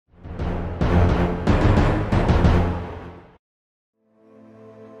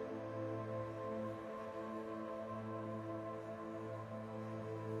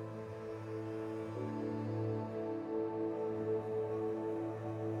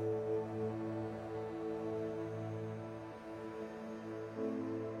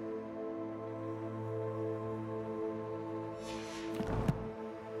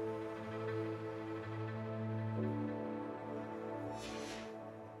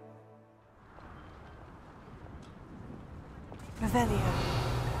Revelio.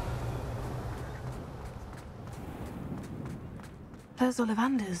 There's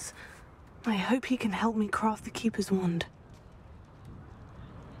Ollivander's. I hope he can help me craft the Keeper's wand.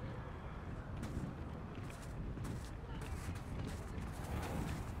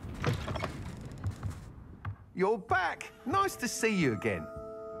 You're back! Nice to see you again.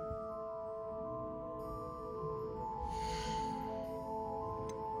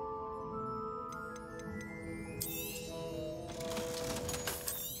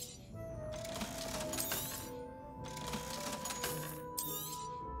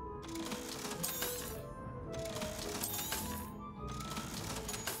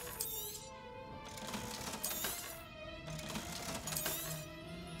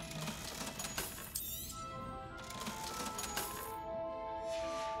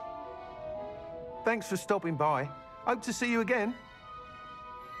 Thanks for stopping by. Hope to see you again.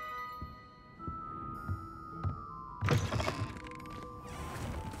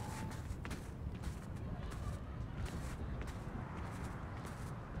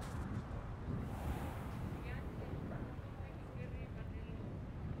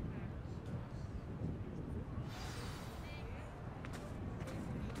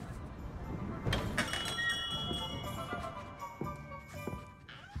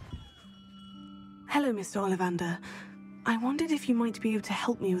 Hello, Mr. Ollivander. I wondered if you might be able to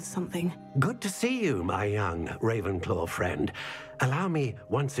help me with something. Good to see you, my young Ravenclaw friend. Allow me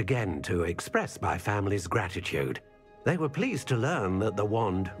once again to express my family's gratitude. They were pleased to learn that the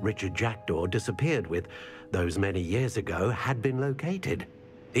wand Richard Jackdaw disappeared with those many years ago had been located,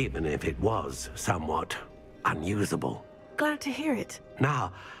 even if it was somewhat unusable. Glad to hear it.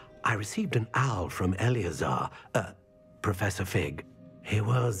 Now, I received an owl from Eleazar, Professor Fig. He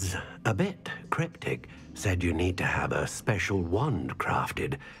was a bit cryptic, said you need to have a special wand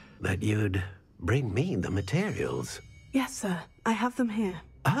crafted, that you'd bring me the materials. Yes, sir. I have them here.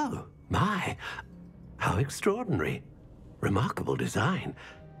 Oh, my. How extraordinary. Remarkable design.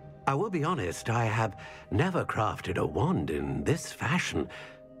 I will be honest, I have never crafted a wand in this fashion.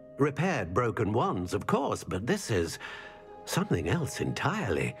 Repaired broken wands, of course, but this is something else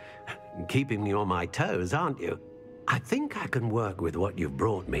entirely. Keeping me on my toes, aren't you? I think I can work with what you've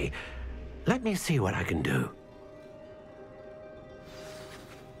brought me. Let me see what I can do.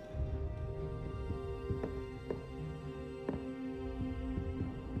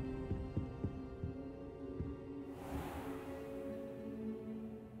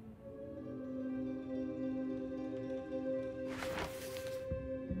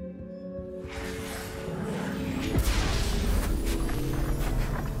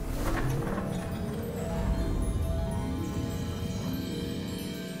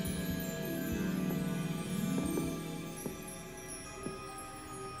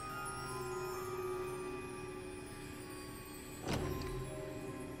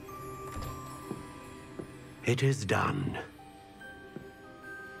 It is done.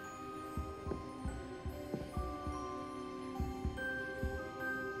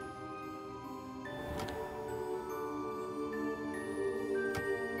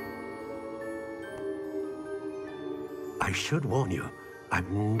 I should warn you, I've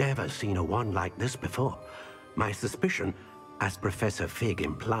never seen a wand like this before. My suspicion, as Professor Fig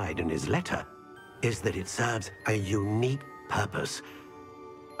implied in his letter, is that it serves a unique purpose.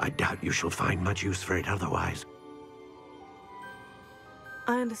 I doubt you shall find much use for it otherwise.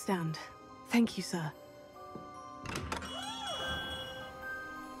 I understand. Thank you, sir.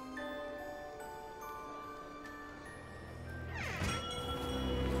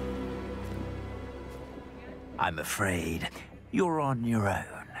 I'm afraid you're on your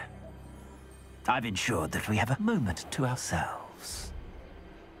own. I've ensured that we have a moment to ourselves.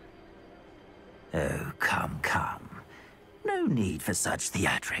 Oh, come, come. No need for such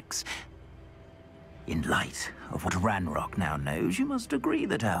theatrics. In light of what Ranrock now knows, you must agree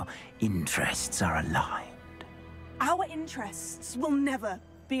that our interests are aligned. Our interests will never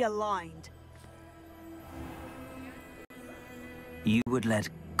be aligned. You would let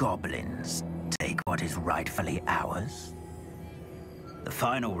goblins take what is rightfully ours? The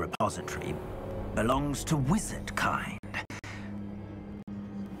final repository belongs to wizard kind.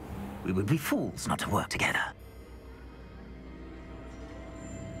 We would be fools not to work together.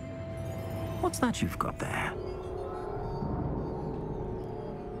 What's that you've got there?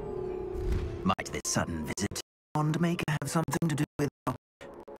 Might this sudden visit to Wandmaker have something to do with our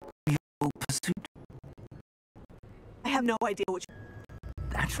usual pursuit? I have no idea what you...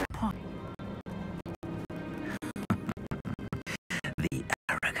 That's the point. The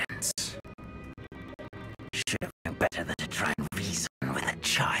arrogance. Should have known better than to try and reason with a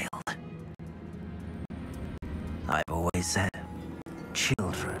child. I've always said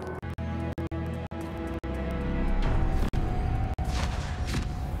children.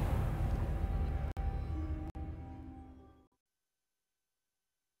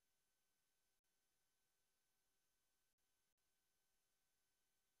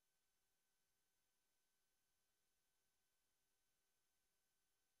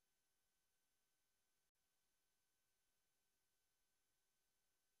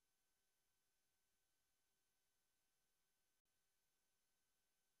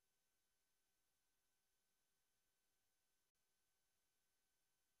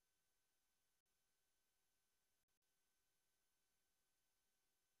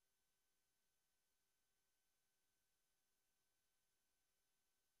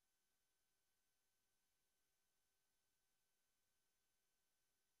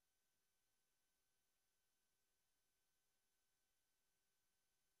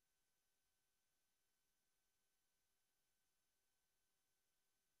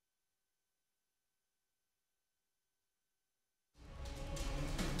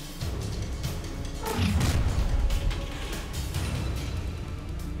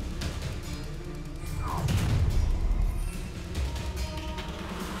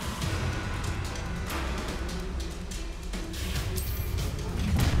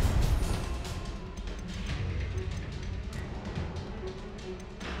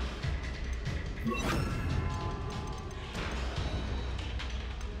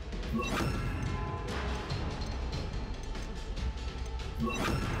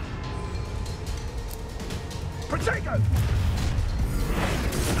 Potato!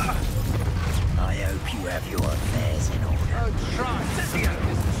 I hope you have your affairs in order. Oh, try. Cynthia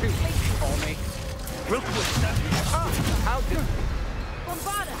is too easy for me. Real quick, sir. How did...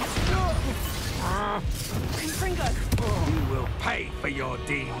 Bombarda! Confringo! You will pay for your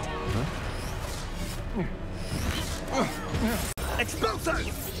deed. Expulso!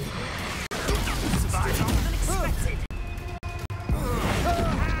 Survive unexpected.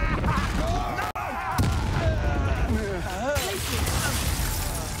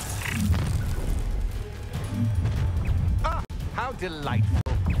 How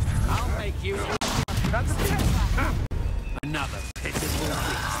delightful. I'll make you... That's a test. Another pitiful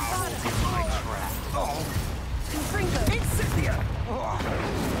beast in my trap. Confringo! It's Cynthia!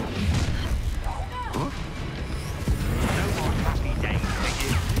 No more happy days for you,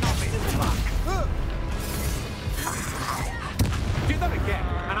 novice luck. Do that again,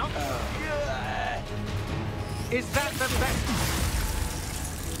 and I'll... Is that the best?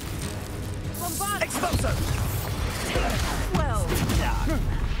 Bombarda! Expulso! Well Done.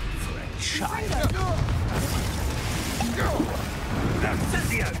 For a child. That's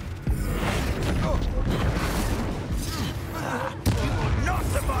Cynthia! You will not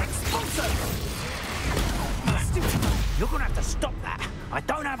survive! Expulso! You're gonna have to stop that. I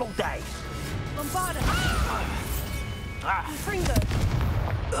don't have all day. Bombarda! Confringo!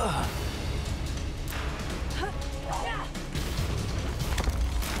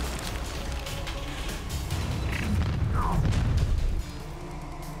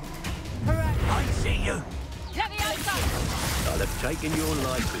 I see you. I'll have taken your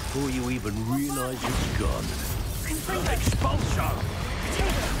life before you even realize it's gone. Expulso!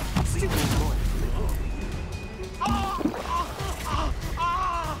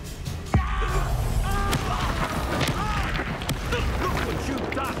 Look what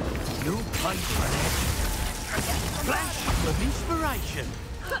you've done! You'll pay for it. Flash of inspiration!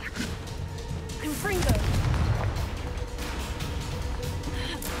 Confringo!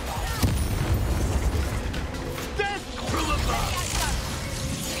 Death from above!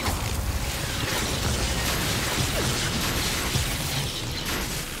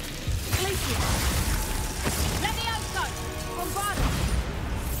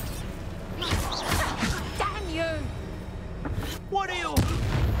 Damn you! What are you...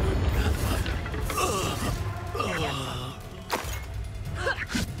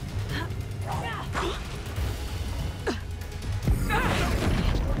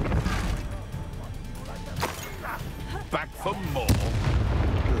 Back for more?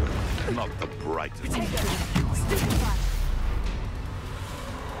 Not the brightest.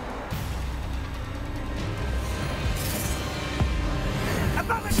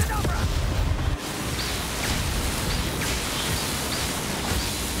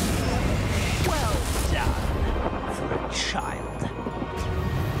 Well done. For a child.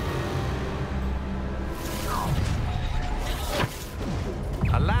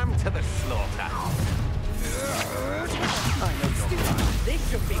 A lamb to the slaughter. I know your kind. This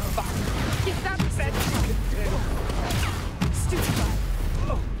should be fun. Is that the best you can do? Stupid!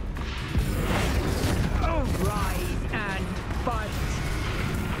 Rise and fight.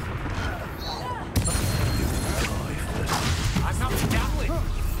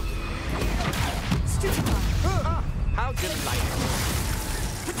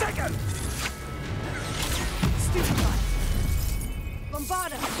 Stupefy.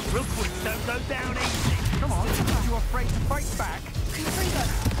 Bombarda. Rookwoods don't go down easy. Come on, are you afraid to fight back? Confringo.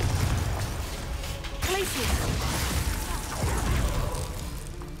 Glacius.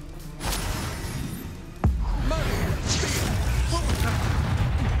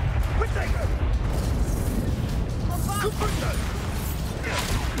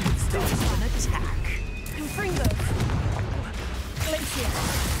 Starts an attack. Confringo. Glacius.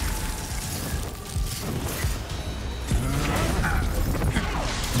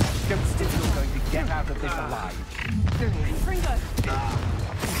 Don't think you're going to get out of this alive. Confringo.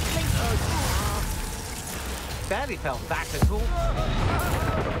 Glacius. Barely felt that at all.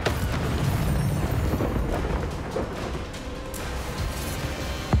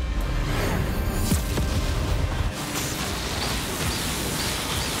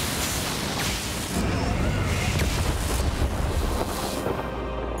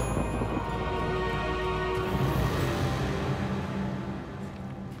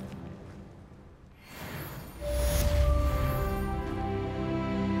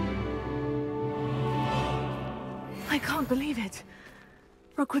 I can't believe it.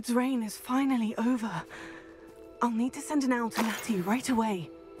 Rookwood's reign is finally over. I'll need to send an owl to Natty right away.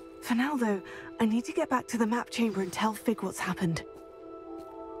 For now, though, I need to get back to the map chamber and tell Fig what's happened.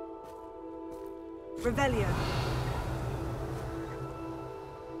 Revelio.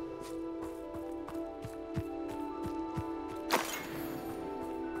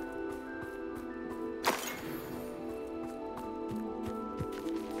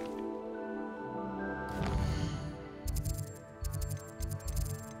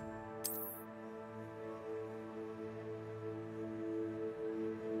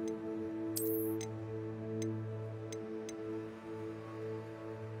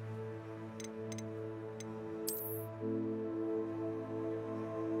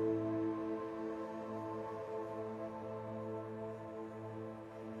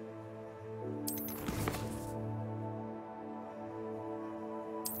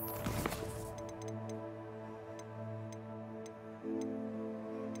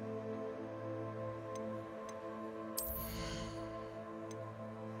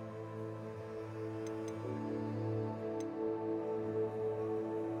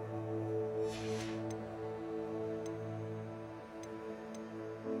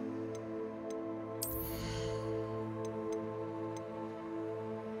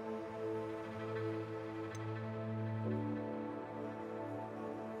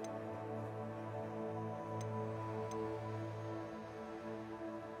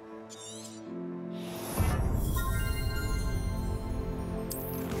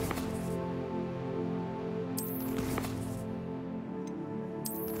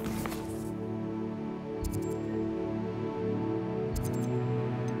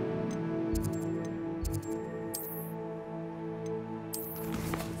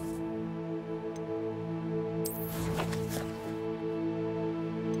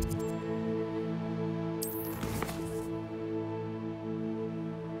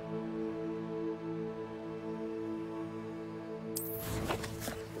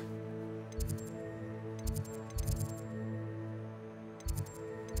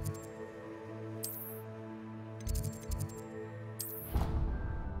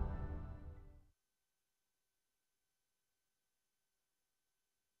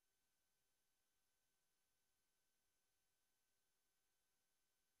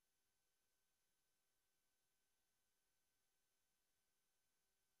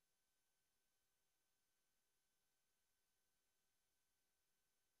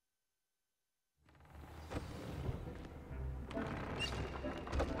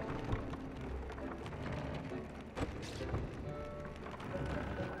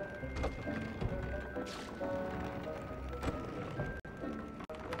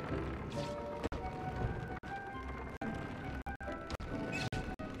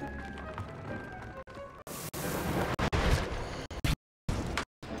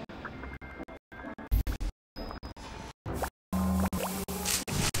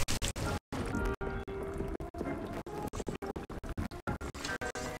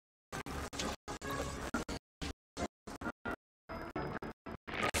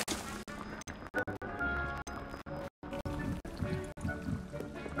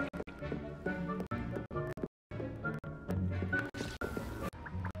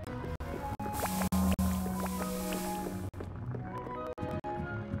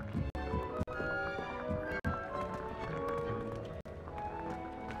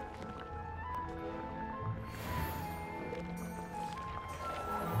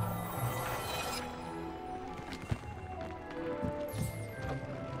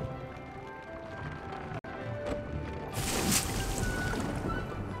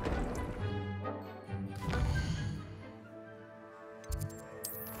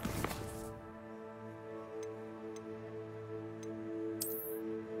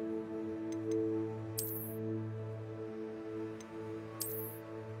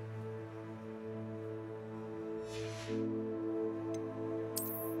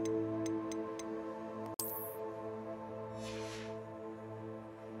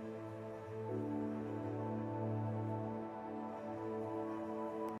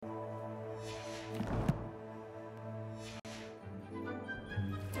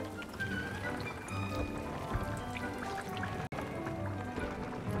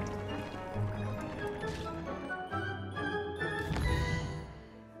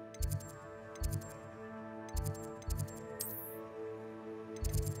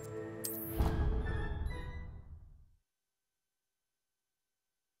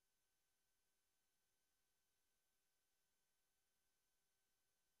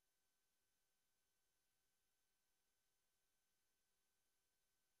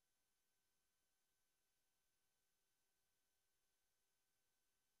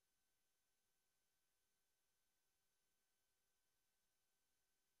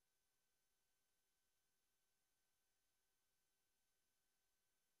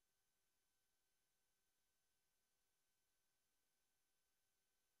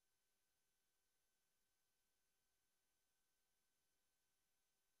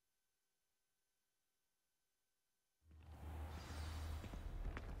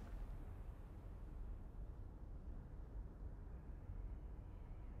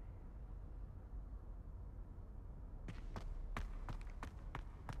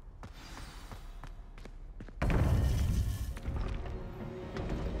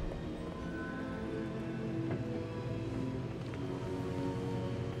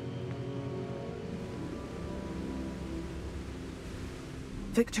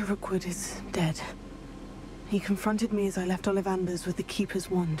 Victor Rookwood is dead. He confronted me as I left Ollivander's with the Keeper's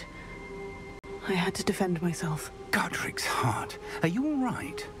wand. I had to defend myself. Godric's heart. Are you all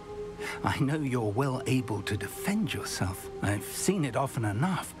right? I know you're well able to defend yourself. I've seen it often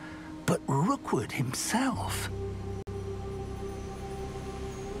enough. But Rookwood himself...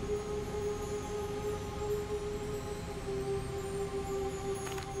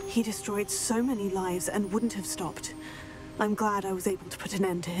 He destroyed so many lives and wouldn't have stopped. I'm glad I was able to put an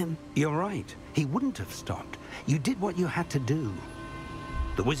end to him. You're right. He wouldn't have stopped. You did what you had to do.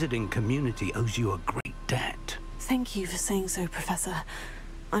 The wizarding community owes you a great debt. Thank you for saying so, Professor.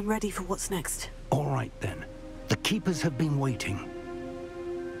 I'm ready for what's next. All right, then. The Keepers have been waiting.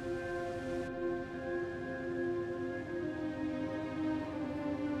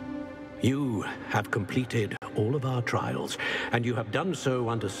 You have completed all of our trials, and you have done so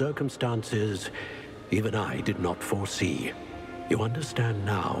under circumstances even I did not foresee. You understand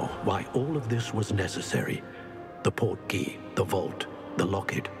now why all of this was necessary. The portkey, the vault, the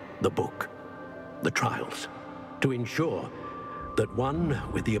locket, the book, the trials. To ensure that one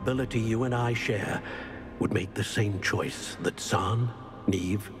with the ability you and I share would make the same choice that San,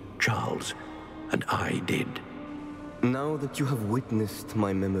 Neve, Charles, and I did. Now that you have witnessed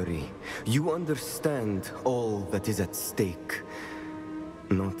my memory, you understand all that is at stake.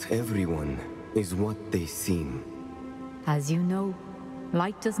 Not everyone is what they seem. As you know,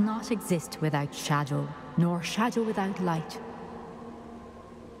 light does not exist without shadow, nor shadow without light.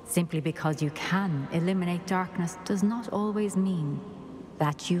 Simply because you can eliminate darkness does not always mean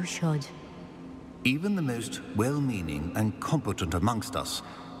that you should. Even the most well-meaning and competent amongst us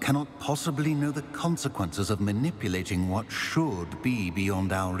cannot possibly know the consequences of manipulating what should be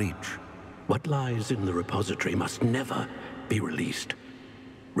beyond our reach. What lies in the repository must never be released.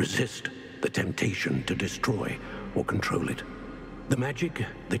 Resist the temptation to destroy or control it. The magic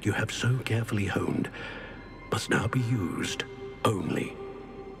that you have so carefully honed must now be used only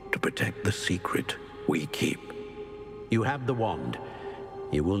to protect the secret we keep. You have the wand.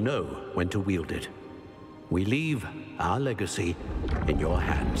 You will know when to wield it. We leave our legacy in your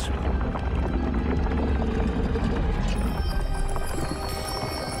hands.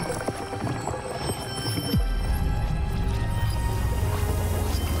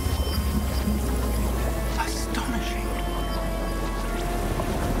 Astonishing.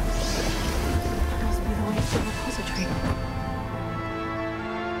 That must be the way to the repository.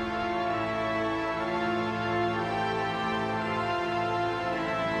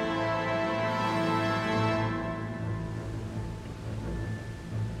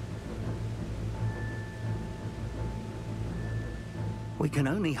 We can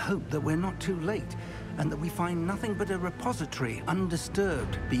only hope that we're not too late, and that we find nothing but a repository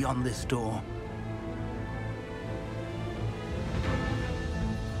undisturbed beyond this door.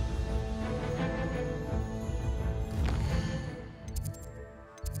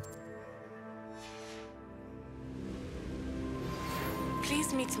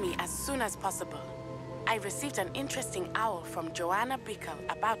 Please meet me as soon as possible. I received an interesting owl from Joanna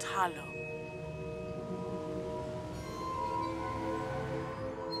Bickle about Harlow.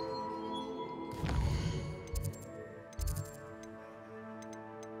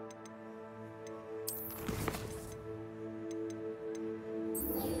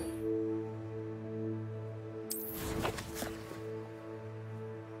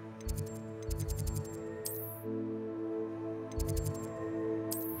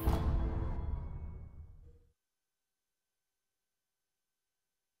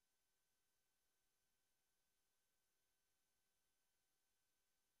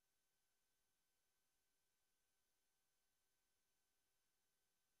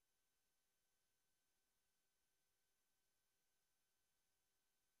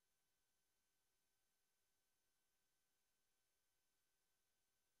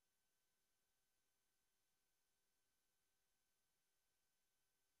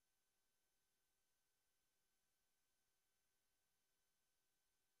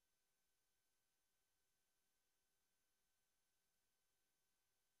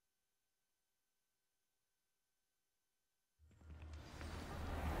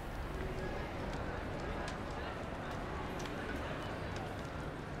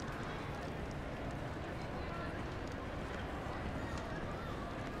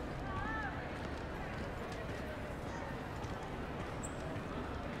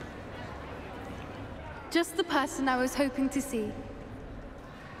 Just the person I was hoping to see.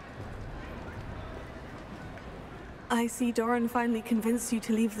 I see Doran finally convinced you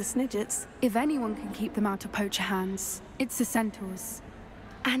to leave the Snidgets. If anyone can keep them out of poacher hands, it's the Centaurs.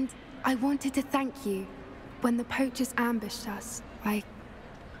 And I wanted to thank you. When the poachers ambushed us, I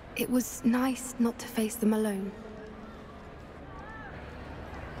It was nice not to face them alone.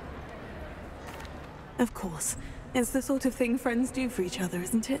 Of course. It's the sort of thing friends do for each other,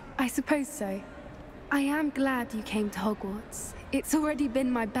 isn't it? I suppose so. I am glad you came to Hogwarts. It's already been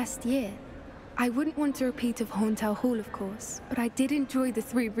my best year. I wouldn't want a repeat of Horntail Hall, of course, but I did enjoy the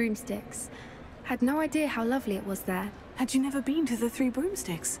Three Broomsticks. Had no idea how lovely it was there. Had you never been to the Three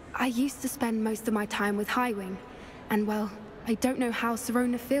Broomsticks? I used to spend most of my time with Highwing, and well, I don't know how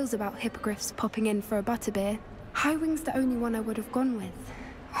Serona feels about hippogriffs popping in for a butterbeer. Highwing's the only one I would have gone with.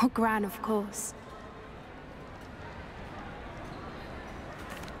 Or Gran, of course.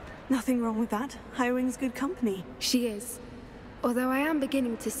 Nothing wrong with that. Highwing's good company. She is. Although I am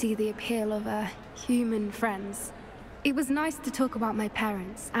beginning to see the appeal of, human friends. It was nice to talk about my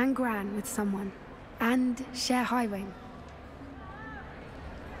parents and Gran with someone. And share Highwing.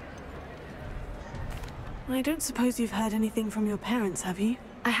 I don't suppose you've heard anything from your parents, have you?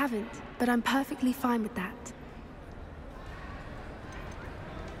 I haven't, but I'm perfectly fine with that.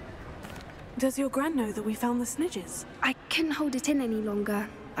 Does your Gran know that we found the Snidges? I couldn't hold it in any longer.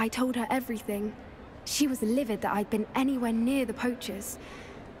 I told her everything. She was livid that I'd been anywhere near the poachers,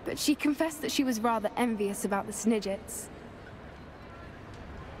 but she confessed that she was rather envious about the Snidgets.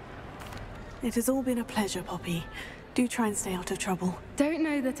 It has all been a pleasure, Poppy. Do try and stay out of trouble. Don't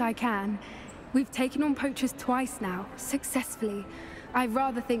know that I can. We've taken on poachers twice now, successfully. I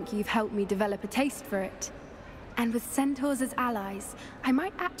rather think you've helped me develop a taste for it. And with centaurs as allies, I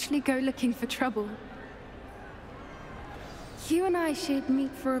might actually go looking for trouble. You and I should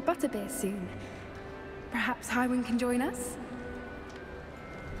meet for a butterbeer soon. Perhaps Highwing can join us?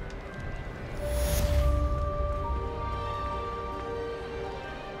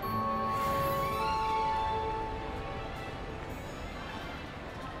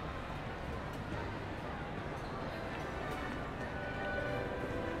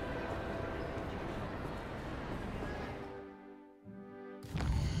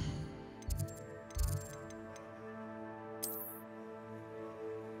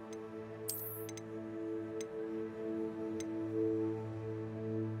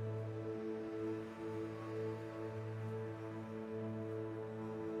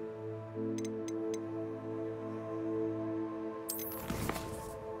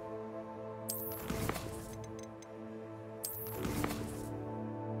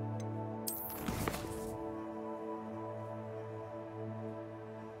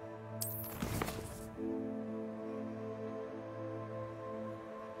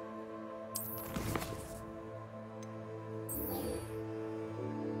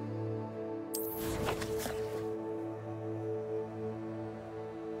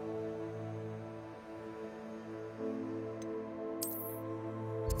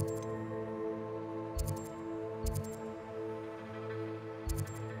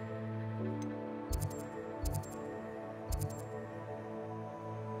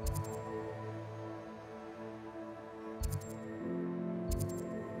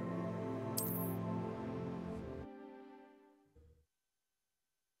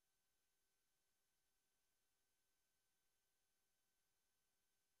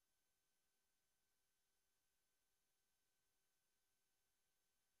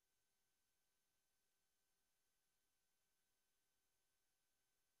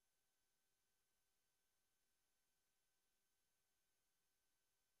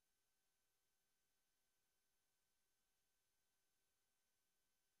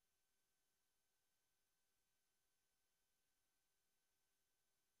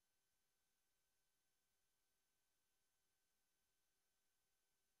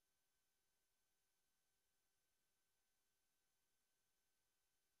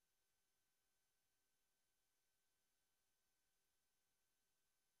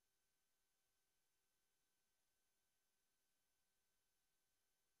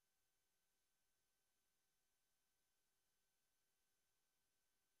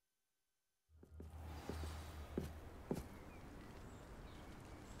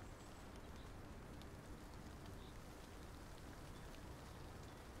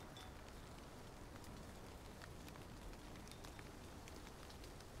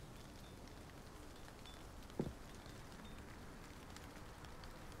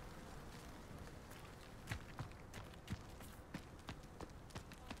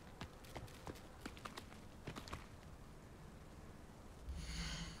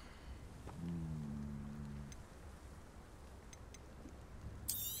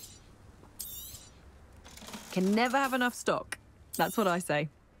 Can never have enough stock. That's what I say.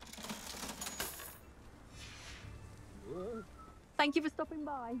 Thank you for stopping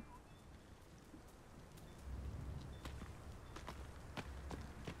by.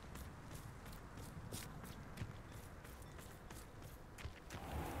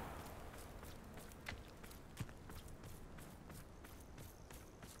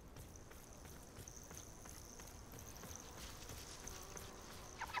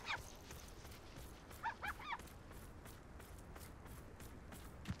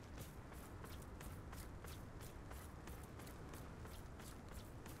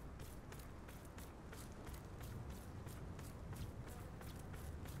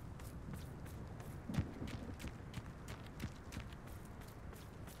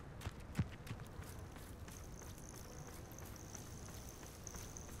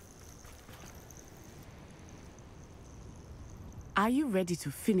 Are you ready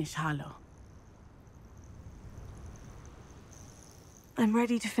to finish Harlow? I'm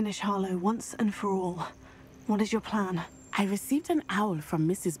ready to finish Harlow once and for all. What is your plan? I received an owl from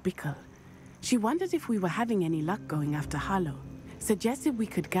Mrs. Bickle. She wondered if we were having any luck going after Harlow. Suggested we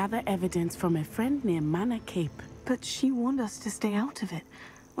could gather evidence from a friend near Manor Cape. But she warned us to stay out of it.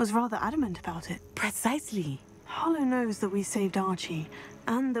 Was rather adamant about it. Precisely. Harlow knows that we saved Archie,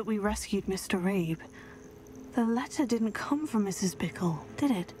 and that we rescued Mr. Rabe. The letter didn't come from Mrs. Bickle,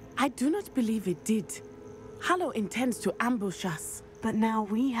 did it? I do not believe it did. Harlow intends to ambush us. But now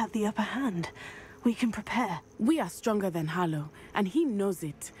we have the upper hand. We can prepare. We are stronger than Harlow, and he knows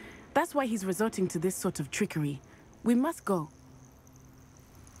it. That's why he's resorting to this sort of trickery. We must go.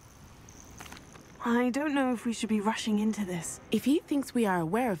 I don't know if we should be rushing into this. If he thinks we are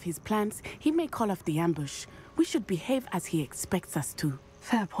aware of his plans, he may call off the ambush. We should behave as he expects us to.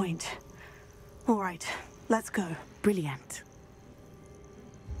 Fair point. All right, let's go. Brilliant.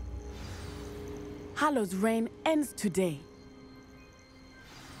 Harlow's reign ends today.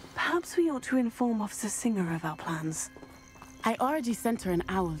 Perhaps we ought to inform Officer Singer of our plans. I already sent her an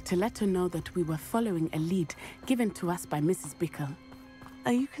owl to let her know that we were following a lead given to us by Mrs. Bickle.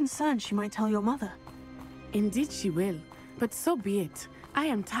 Are you concerned she might tell your mother? Indeed she will, but so be it. I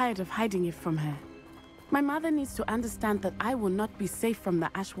am tired of hiding it from her. My mother needs to understand that I will not be safe from the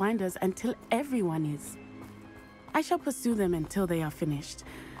Ashwinders until everyone is. I shall pursue them until they are finished,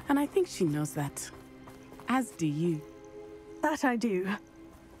 and I think she knows that. As do you. That I do.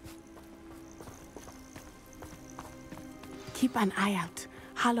 Keep an eye out.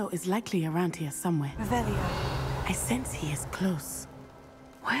 Harlow is likely around here somewhere. Revelio. I sense he is close.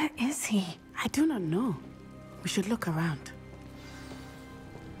 Where is he? I do not know. We should look around.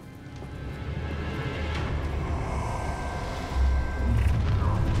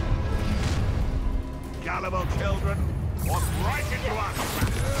 Gullible children, walk right into us.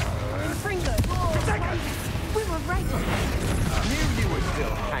 Fringo! We were right. Knew you were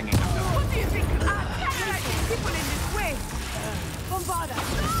still hanging up. What do you think? People in this way. Bombarda.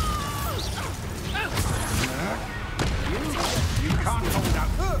 You can't hold up.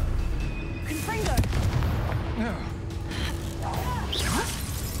 Confringo.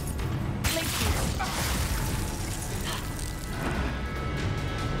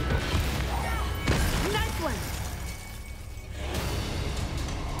 Nice one.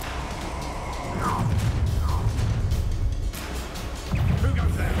 Who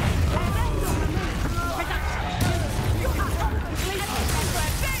goes there?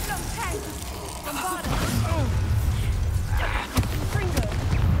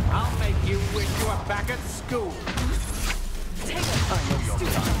 I'll make you wish you were back at school. I know your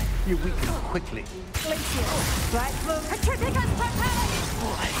type. You weaken quickly. Right move. Petrificus prepared!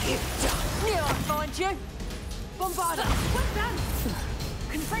 Here, I'll find you. Bombarda. Well done.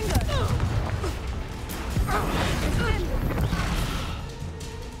 Confringo.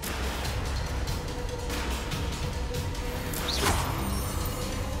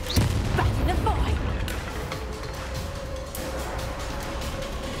 Back in the fight.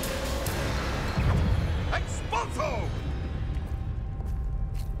 Expulso!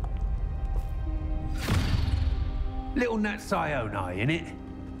 Little Nat Sioni, innit?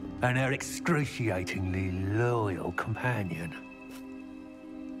 And her excruciatingly loyal companion.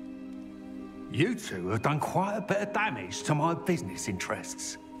 You two have done quite a bit of damage to my business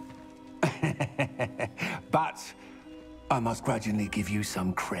interests. But I must grudgingly give you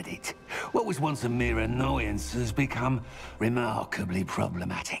some credit. What was once a mere annoyance has become remarkably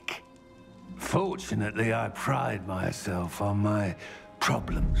problematic. Fortunately, I pride myself on my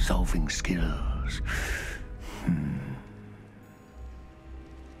problem-solving skills.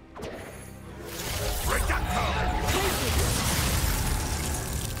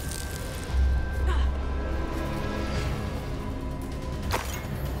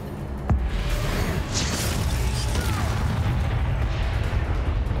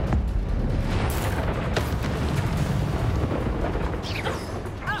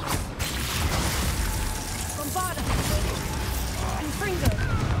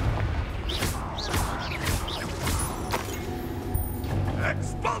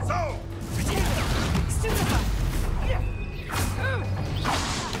 Expulso!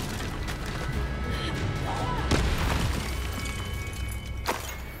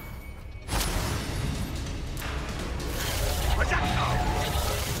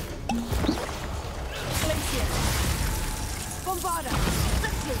 Bombarda!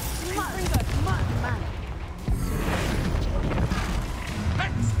 Confringo! Man!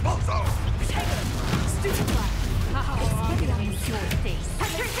 Expulso! Stupefy! Expelliarmus your face!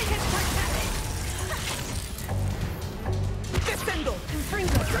 Petrificus protected! Descend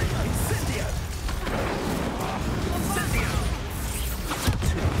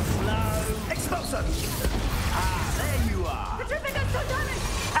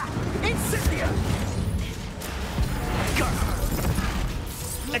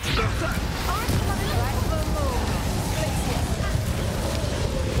Let's go.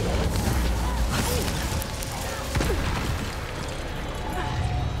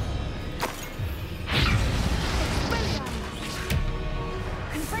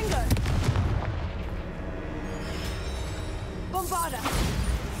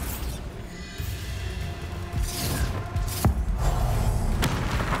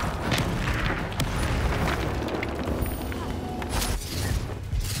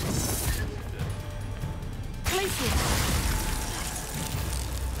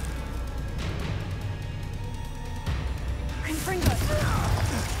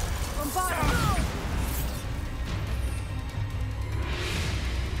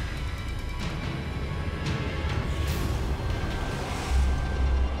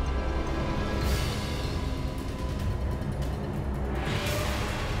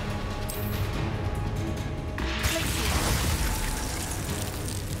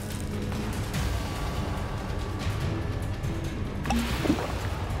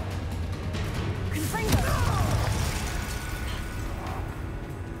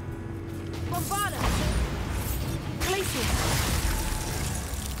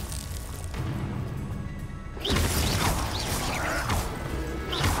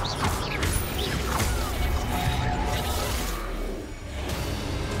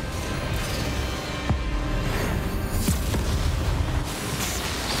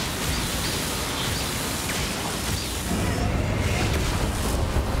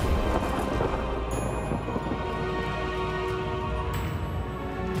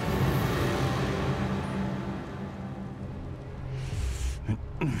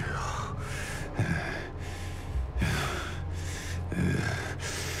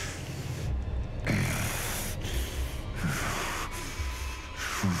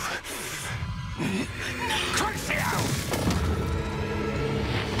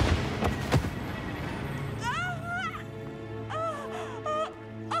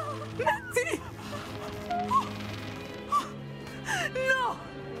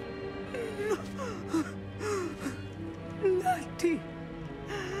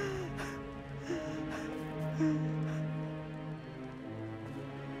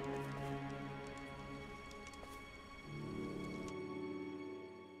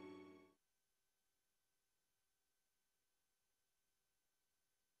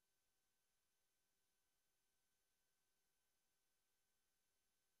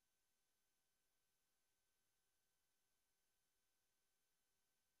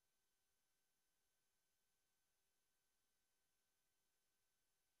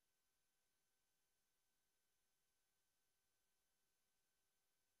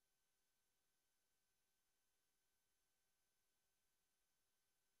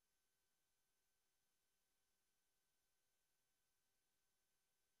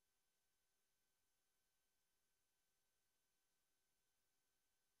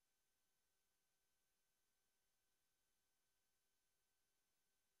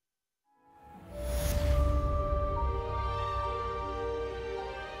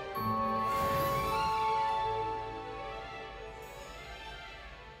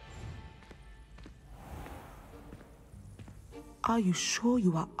 Are you sure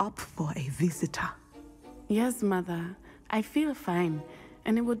you are up for a visitor? Yes, Mother. I feel fine,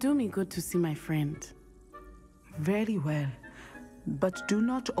 and it will do me good to see my friend. Very well. But do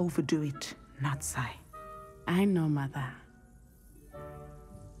not overdo it, Natsai. I know, Mother.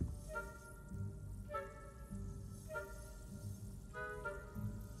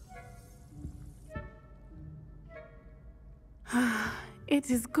 It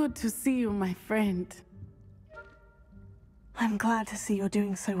is good to see you, my friend. I'm glad to see you're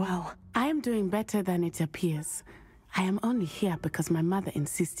doing so well. I am doing better than it appears. I am only here because my mother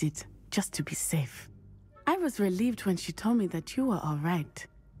insisted, just to be safe. I was relieved when she told me that you were all right.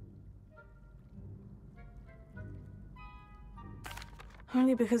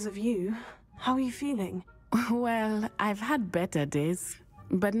 Only because of you. How are you feeling? Well, I've had better days,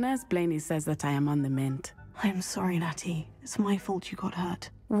 but Nurse Blaney says that I am on the mend. I'm sorry, Natty. It's my fault you got hurt.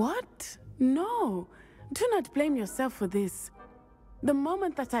 What? No. Do not blame yourself for this. The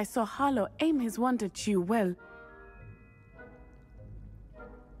moment that I saw Harlow aim his wand at you, well...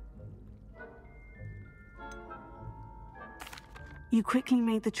 You quickly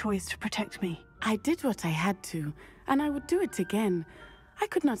made the choice to protect me. I did what I had to, and I would do it again. I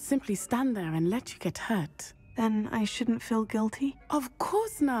could not simply stand there and let you get hurt. Then I shouldn't feel guilty? Of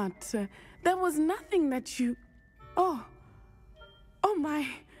course not. There was nothing that you... Oh my...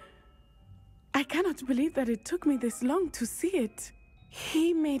 I cannot believe that it took me this long to see it.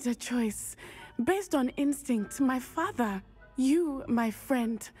 He made a choice, based on instinct, my father. You, my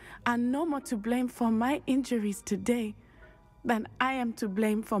friend, are no more to blame for my injuries today than I am to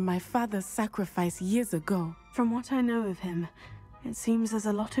blame for my father's sacrifice years ago. From what I know of him, it seems there's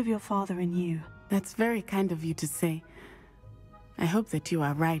a lot of your father in you. That's very kind of you to say. I hope that you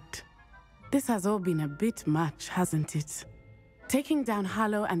are right. This has all been a bit much, hasn't it? Taking down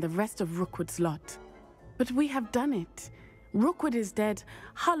Harlow and the rest of Rookwood's lot. But we have done it. Rookwood is dead,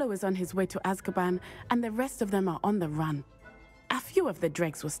 Harlow is on his way to Azkaban, and the rest of them are on the run. A few of the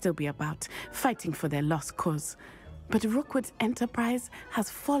dregs will still be about, fighting for their lost cause. But Rookwood's enterprise has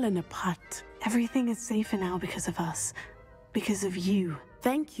fallen apart. Everything is safer now because of us. Because of you.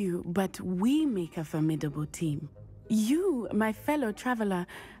 Thank you, but we make a formidable team. You, my fellow traveler,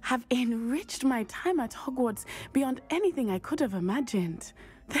 have enriched my time at Hogwarts beyond anything I could have imagined.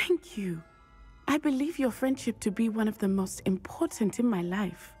 Thank you. I believe your friendship to be one of the most important in my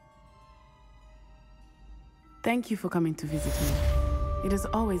life. Thank you for coming to visit me. It is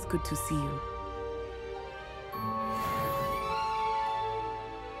always good to see you.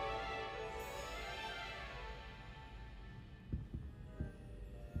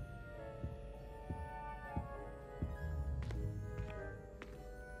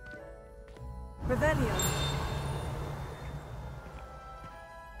 Revelio.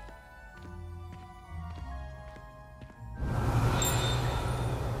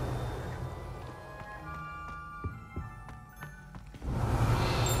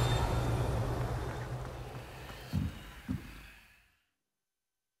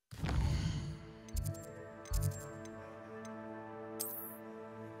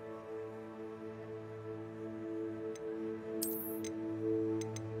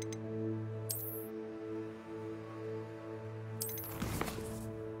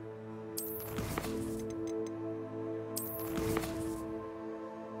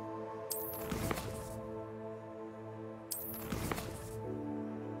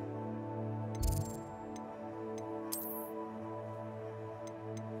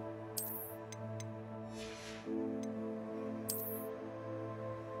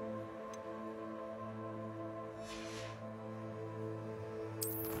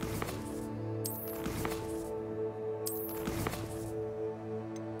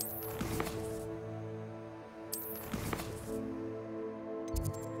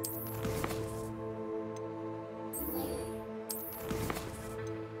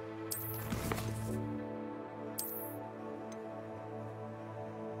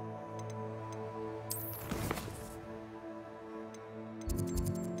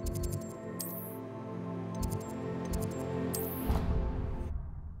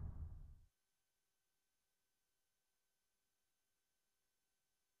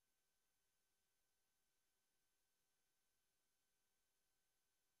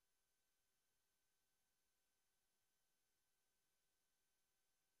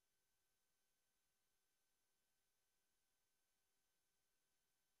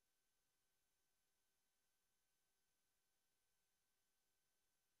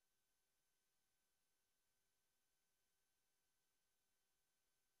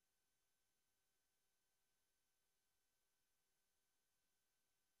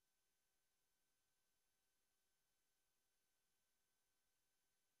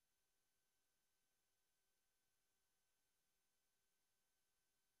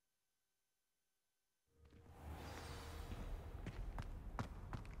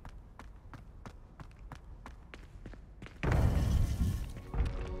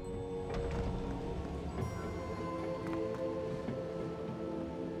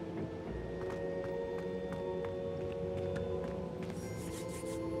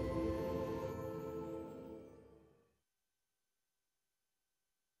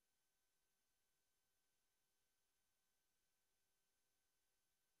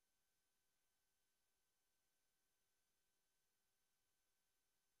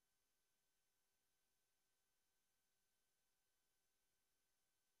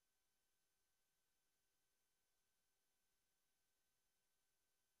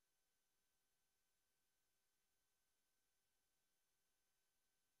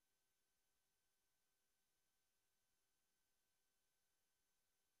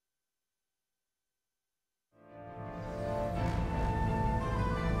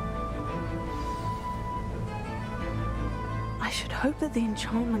 I should hope that the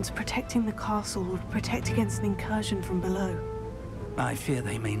enchantments protecting the castle would protect against an incursion from below. I fear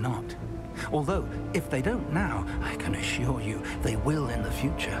they may not. Although, if they don't now, I can assure you they will in the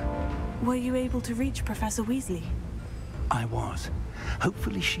future. Were you able to reach Professor Weasley? I was.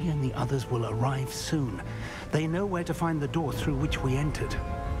 Hopefully she and the others will arrive soon. They know where to find the door through which we entered.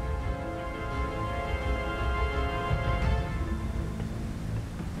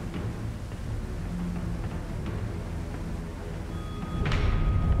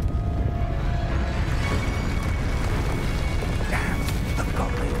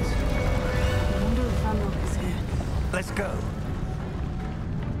 Let's go.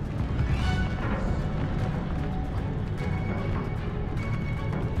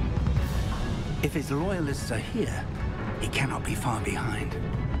 If his loyalists are here, he cannot be far behind.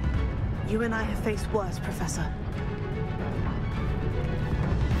 You and I have faced worse, Professor.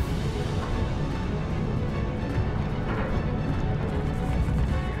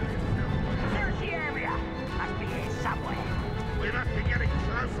 Search the area. Must be here somewhere. We must be getting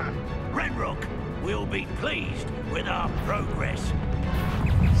closer. Ranrock will be pleased with our progress.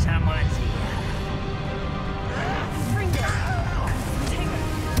 Someone's here. Bring it.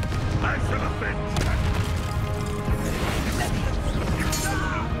 I shall have been.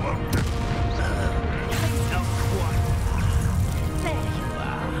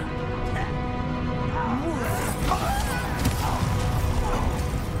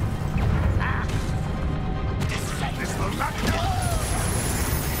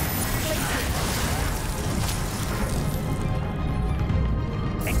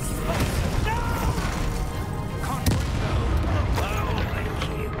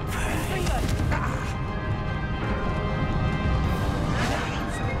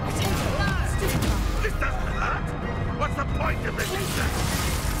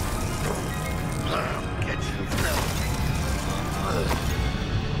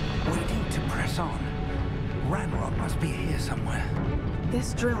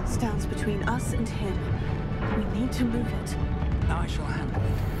 This drill stands between us and him. We need to move it. I shall handle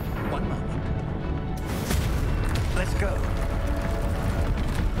it. One moment. Let's go.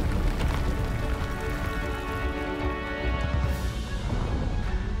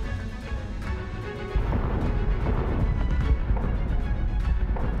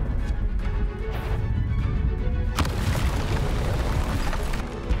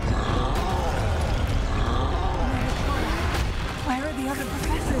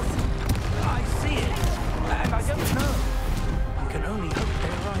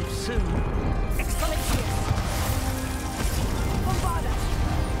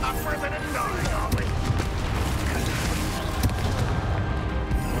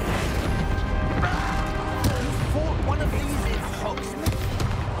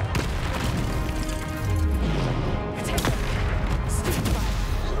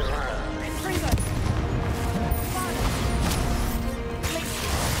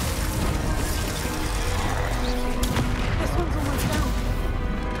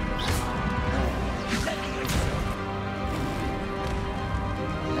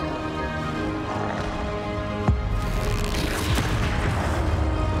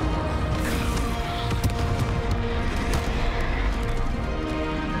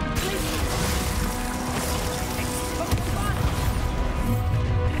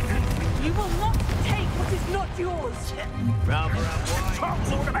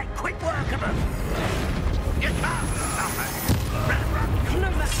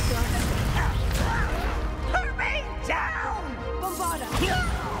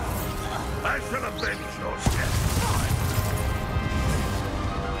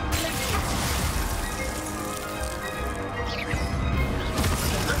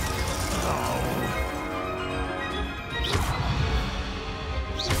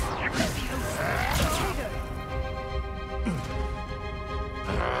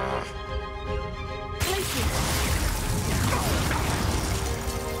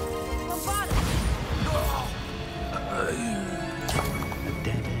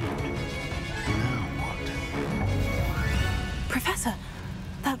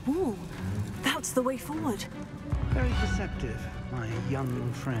 The way forward. Very perceptive, my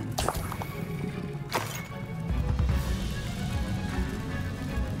young friend.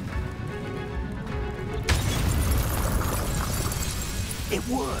 It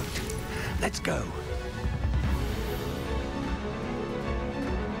worked. Let's go.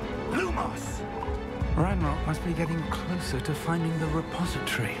 Lumos! Ranrock must be getting closer to finding the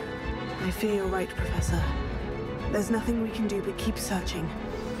repository. I fear you're right, Professor. There's nothing we can do but keep searching.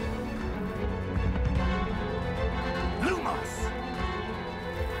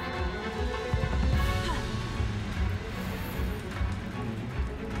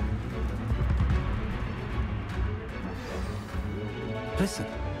 Listen,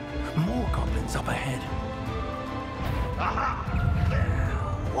 more goblins up ahead. Aha!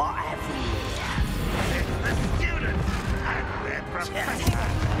 What have we here? It's the students and their professor.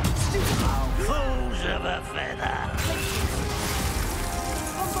 Oh, fools of a feather.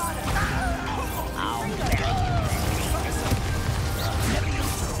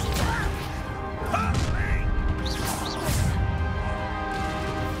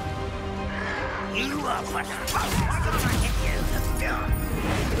 You are for I'm gonna get you. No!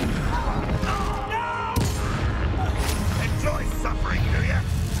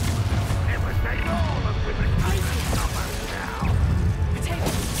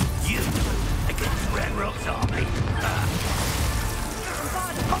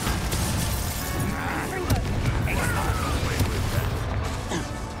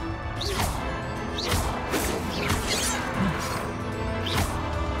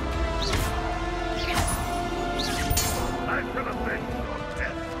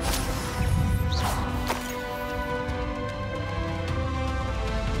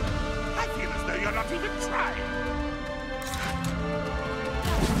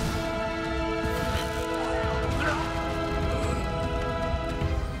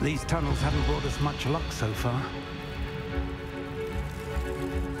 These tunnels haven't brought us much luck so far.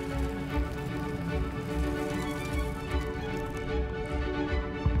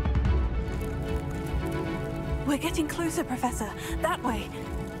 We're getting closer, Professor. That way.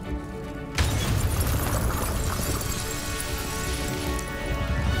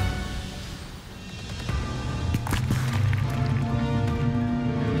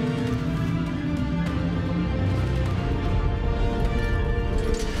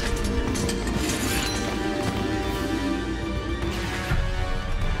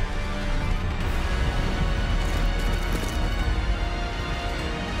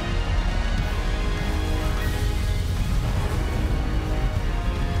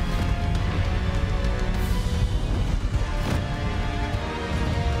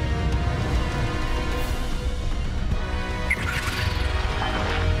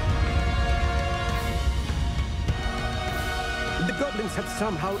 Have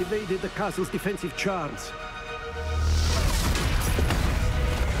somehow evaded the castle's defensive charms.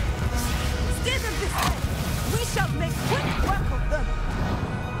 Steer them this way! We shall make quick work of them!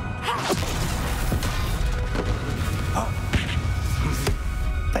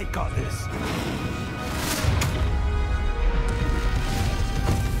 They got this.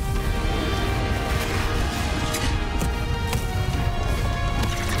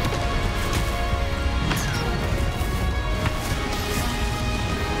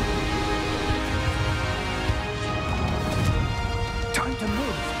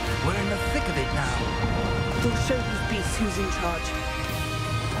 Who's in charge?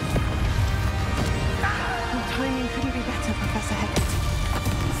 Your timing couldn't be better, Professor Hecat.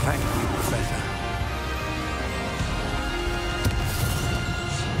 Thank you, Professor.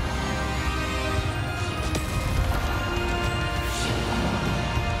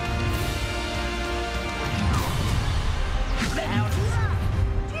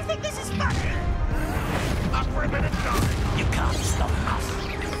 Do you think this is funny? Up for a minute, darling. You can't stop us.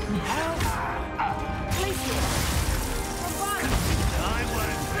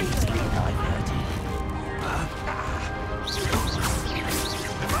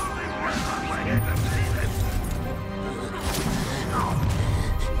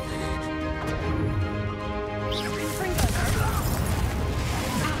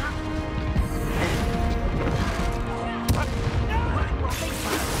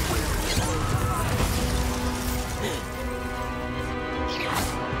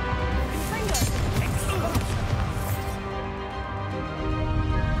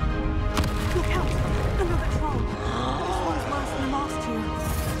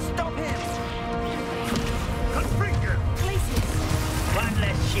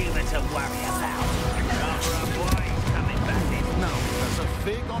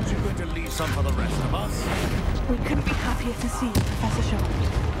 We couldn't be happier to see you, Professor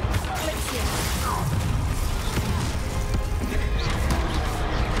Shaw.